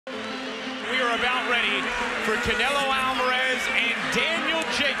are about ready for Canelo Alvarez and Daniel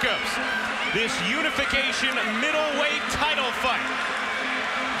Jacobs. This unification middleweight title fight.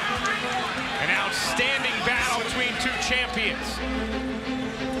 An outstanding battle between two champions.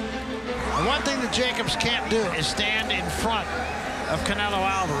 One thing that Jacobs can't do is stand in front of Canelo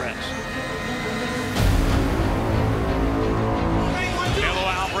Alvarez. Canelo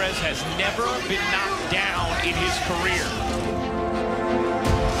Alvarez has never been knocked down in his career.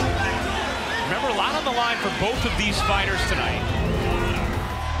 Remember, a lot on the line for both of these fighters tonight.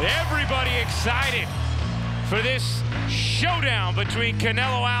 Everybody excited for this showdown between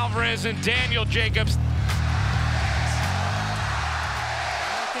Canelo Alvarez and Daniel Jacobs. The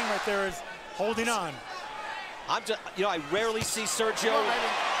thing right there is holding on. I rarely see Sergio.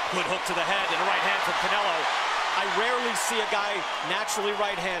 Good hook to the head and a right hand from Canelo. I rarely see a guy naturally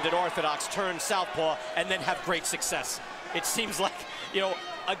right-handed, orthodox, turn southpaw and then have great success. It seems like,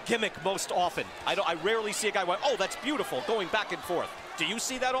 a gimmick most often. I rarely see a guy go, oh, that's beautiful, going back and forth. Do you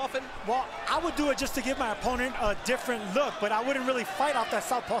see that often? Well, I would do it just to give my opponent a different look, but I wouldn't really fight off that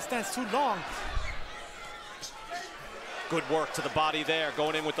southpaw stance too long. Good work to the body there,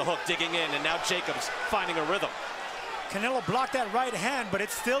 going in with the hook, digging in, and now Jacobs finding a rhythm. Canelo blocked that right hand, but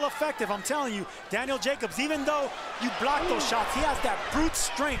it's still effective. I'm telling you, Daniel Jacobs, even though you block those shots, he has that brute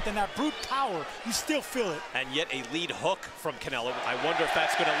strength and that brute power. You still feel it. And yet a lead hook from Canelo. I wonder if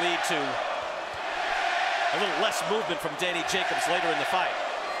that's going to lead to a little less movement from Danny Jacobs later in the fight.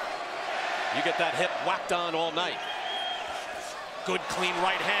 You get that hip whacked on all night. Good clean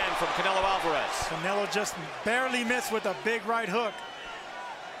right hand from Canelo Alvarez. Canelo just barely missed with a big right hook.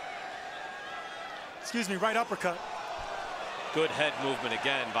 Excuse me, right uppercut. Good head movement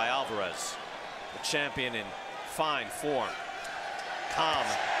again by Alvarez. The champion in fine form. Calm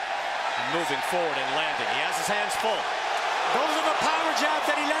and moving forward and landing. He has his hands full. Those are the power jabs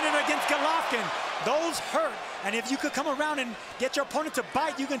that he landed against Golovkin. Those hurt. And if you could come around and get your opponent to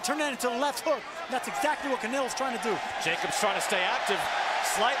bite, you can turn that into a left hook. That's exactly what Canelo's trying to do. Jacobs trying to stay active.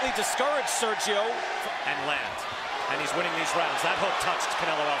 Slightly discouraged Sergio and land. And he's winning these rounds. That hook touched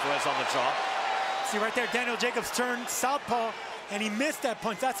Canelo Alvarez on the jaw. See right there, Daniel Jacobs turned southpaw, and he missed that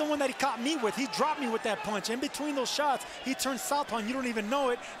punch. That's the one that he caught me with. He dropped me with that punch. In between those shots, he turned southpaw, and you don't even know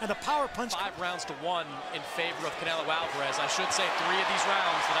it, and the power punch. 5 rounds to 1 in favor of Canelo Alvarez. I should say 3 of these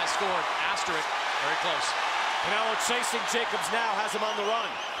rounds that I scored, asterisk, very close. Canelo chasing Jacobs now, has him on the run.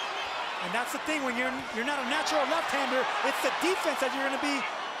 And that's the thing, when you're not a natural left-hander, it's the defense that you're going to be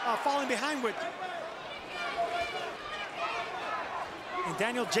falling behind with. In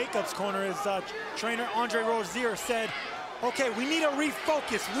Daniel Jacobs' corner, his trainer Andre Rozier said, okay, we need to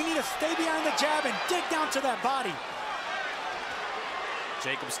refocus. We need to stay behind the jab and dig down to that body.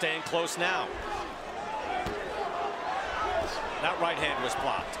 Jacobs staying close now. That right hand was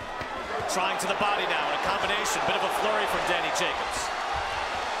blocked. Trying to the body now in a combination. Bit of a flurry from Danny Jacobs.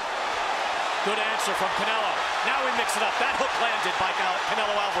 Good answer from Canelo. Now we mix it up. That hook landed by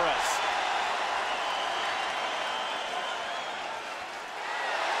Canelo Alvarez.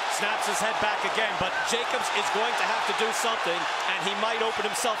 Snaps his head back again, but Jacobs is going to have to do something, and he might open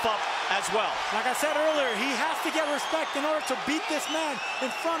himself up as well. Like I said earlier, he has to get respect in order to beat this man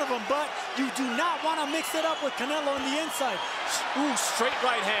in front of him, but you do not want to mix it up with Canelo on the inside. Ooh, straight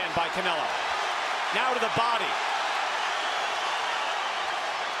right hand by Canelo. Now to the body.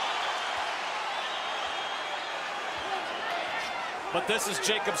 But this is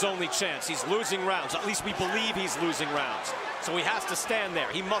Jacobs' only chance. He's losing rounds. At least we believe he's losing rounds. So he has to stand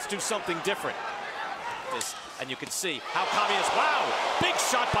there. He must do something different. And you can see how calm he is. Wow, big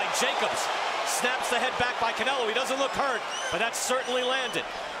shot by Jacobs. Snaps the head back by Canelo. He doesn't look hurt, but that certainly landed.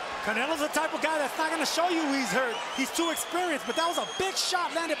 Canelo's the type of guy that's not going to show you he's hurt. He's too experienced, but that was a big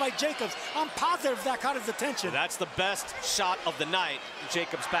shot landed by Jacobs. I'm positive that caught his attention. That's the best shot of the night.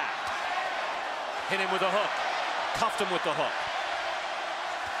 Jacobs back. Hit him with a hook. Cuffed him with the hook.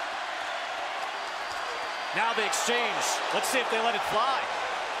 Now they exchange. Let's see if they let it fly.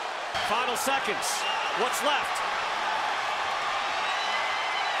 Final seconds. What's left?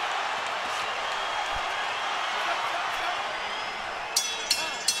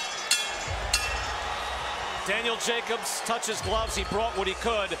 Daniel Jacobs touches gloves. He brought what he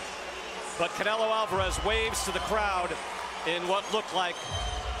could. But Canelo Alvarez waves to the crowd in what looked like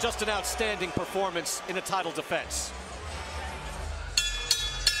just an outstanding performance in a title defense.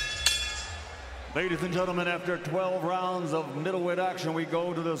 Ladies and gentlemen, after 12 rounds of middleweight action, we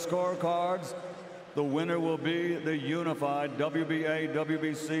go to the scorecards. The winner will be the unified WBA,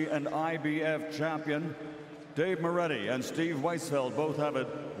 WBC, and IBF champion. Dave Moretti and Steve Weisfeld both have it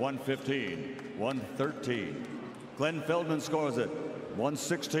 115, 113. Glenn Feldman scores it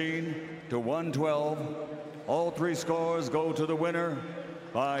 116 to 112. All three scores go to the winner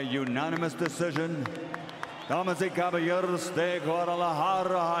by unanimous decision. Damas y caballeros de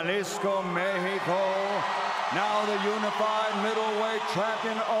Guadalajara, Jalisco, Mexico. Now the unified middleweight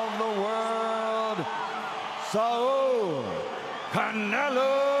champion of the world, Saul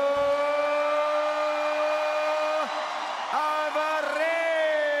Canelo Alvarez.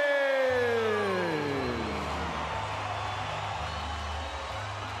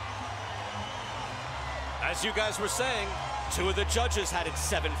 As you guys were saying, two of the judges had it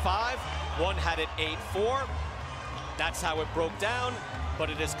 7-5, one had it 8-4. That's how it broke down, but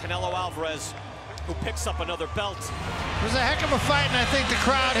it is Canelo Alvarez who picks up another belt. It was a heck of a fight, and I think the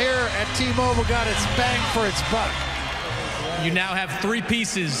crowd here at T-Mobile got its bang for its buck. You now have 3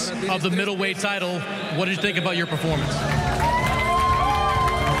 pieces of the middleweight title. What did you think about your performance?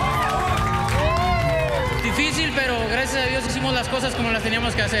 Difícil, pero gracias a Dios hicimos las cosas como las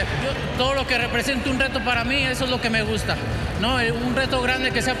teníamos que hacer. Todo lo que representa un reto para mí, eso es lo que me gusta. No, un reto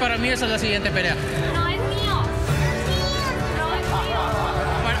grande que sea para mí, esa es la siguiente pelea. No es mío. No es mío.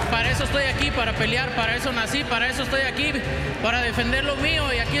 Para eso estoy aquí, para pelear, para eso nací, para eso estoy aquí, para defender lo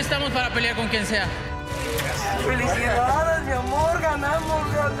mío y aquí estamos para pelear con quien sea. Felicidades, mi amor, ganamos.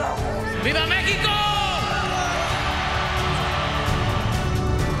 ¡Viva México!